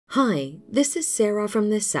Hi, this is Sarah from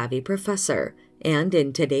The Savvy Professor, and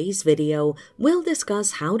in today's video, we'll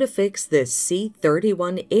discuss how to fix this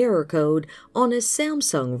C-31 error code on a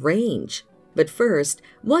Samsung range. But first,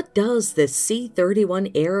 what does this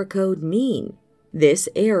C-31 error code mean? This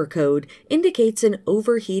error code indicates an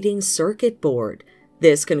overheating circuit board.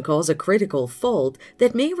 This can cause a critical fault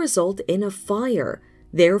that may result in a fire.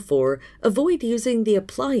 Therefore, avoid using the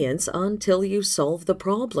appliance until you solve the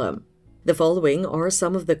problem. The following are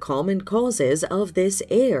some of the common causes of this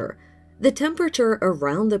error. The temperature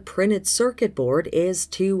around the printed circuit board is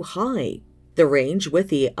too high. The range with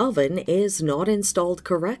the oven is not installed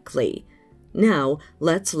correctly. Now,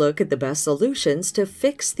 let's look at the best solutions to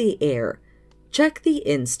fix the error. Check the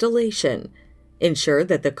installation. Ensure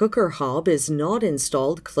that the cooker hob is not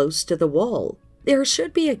installed close to the wall. There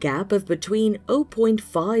should be a gap of between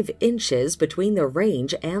 0.5 inches between the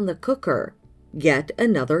range and the cooker. Get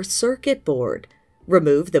another circuit board.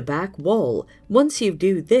 Remove the back wall. Once you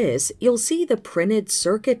do this, you'll see the printed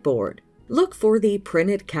circuit board. Look for the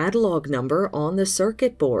printed catalog number on the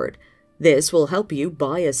circuit board. This will help you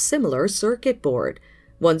buy a similar circuit board.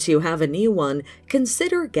 Once you have a new one,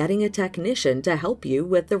 consider getting a technician to help you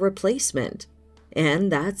with the replacement.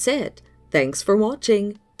 And that's it. Thanks for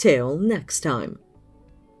watching. Till next time.